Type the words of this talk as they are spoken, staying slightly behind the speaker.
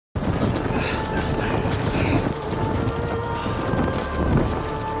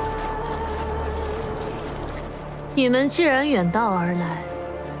你们既然远道而来，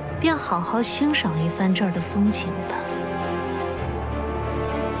便好好欣赏一番这儿的风景吧。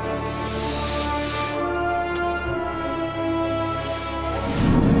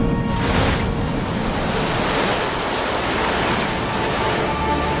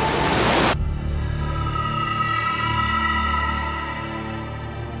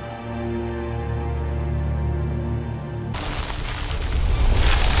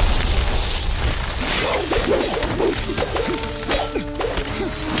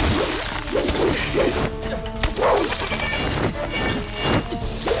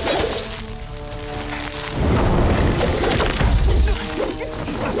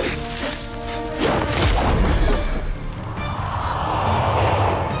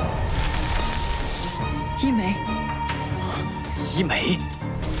一枚，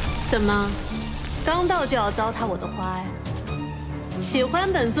怎么，刚到就要糟蹋我的花呀？喜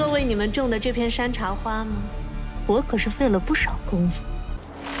欢本座为你们种的这片山茶花吗？我可是费了不少功夫。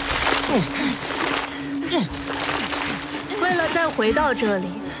为了再回到这里，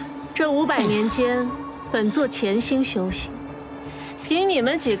这500年间，本座潜心修行。凭你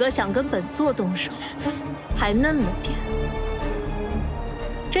们几个想跟本座动手，还嫩了点。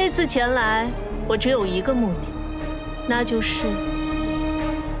这次前来，我只有一个目的。 那就是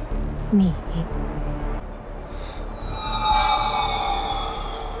你，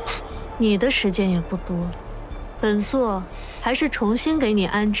你的时间也不多了，本座还是重新给你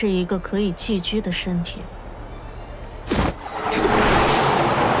安置一个可以寄居的身体。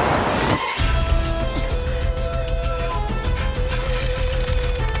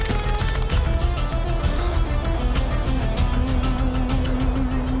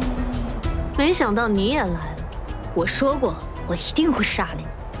没想到你也来了。 我说过，我一定会杀了你。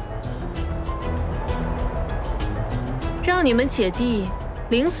让你们姐弟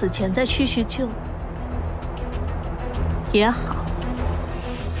临死前再叙叙旧，也好。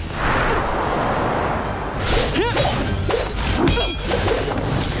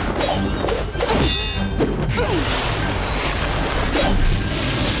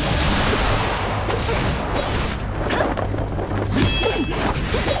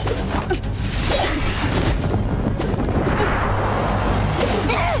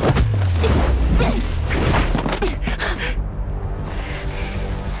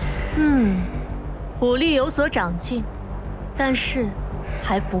武力有所长进，但是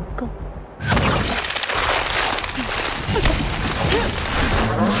还不够。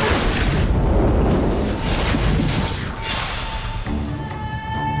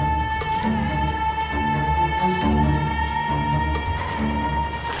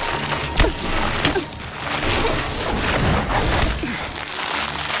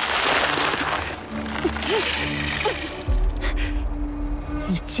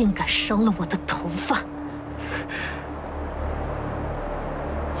你竟敢伤了我的头发！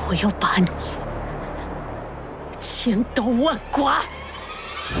 我要把你千刀万剐！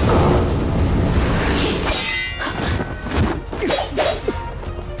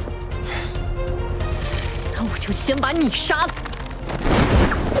那我就先把你杀了。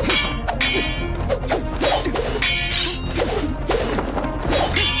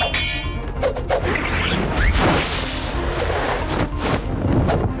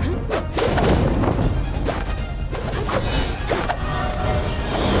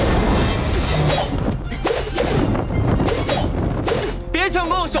抢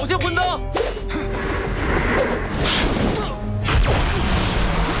攻，小心魂灯！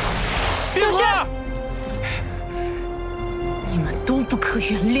小心！你们都不可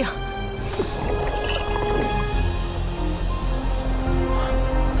原谅。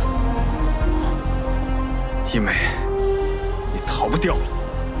一梅，你逃不掉了。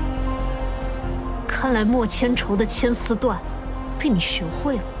看来莫千愁的牵丝断被你学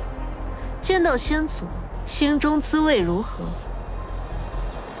会了。见到先祖，心中滋味如何？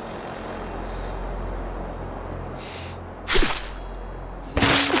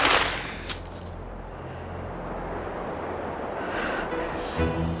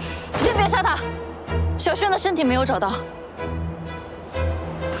 先别杀他，小轩的身体没有找到。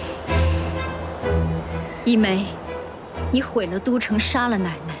一梅，你毁了都城，杀了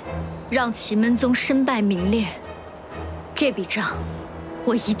奶奶，让祁门宗身败名裂，这笔账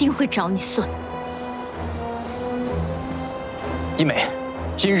我一定会找你算。一梅，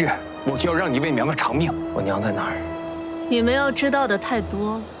今日我就要让你为苗苗偿命。我娘在哪儿？你们要知道的太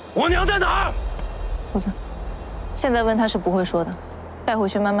多了。我娘在哪儿？胡子，现在问他是不会说的。 带回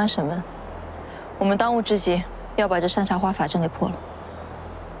去慢慢审问。我们当务之急要把这山茶花法阵给破了。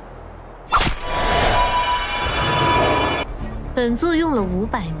本座用了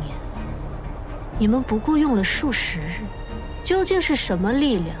500年，你们不过用了数十日，究竟是什么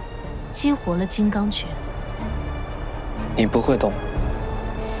力量激活了金刚拳？你不会懂。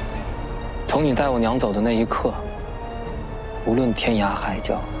从你带我娘走的那一刻，无论天涯海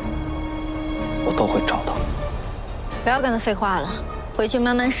角，我都会找到。不要跟他废话了，回去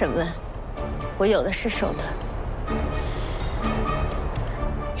慢慢审问。我有的是手段。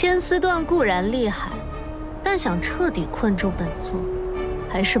千丝段固然厉害，但想彻底困住本座，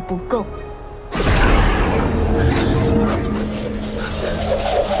还是不够。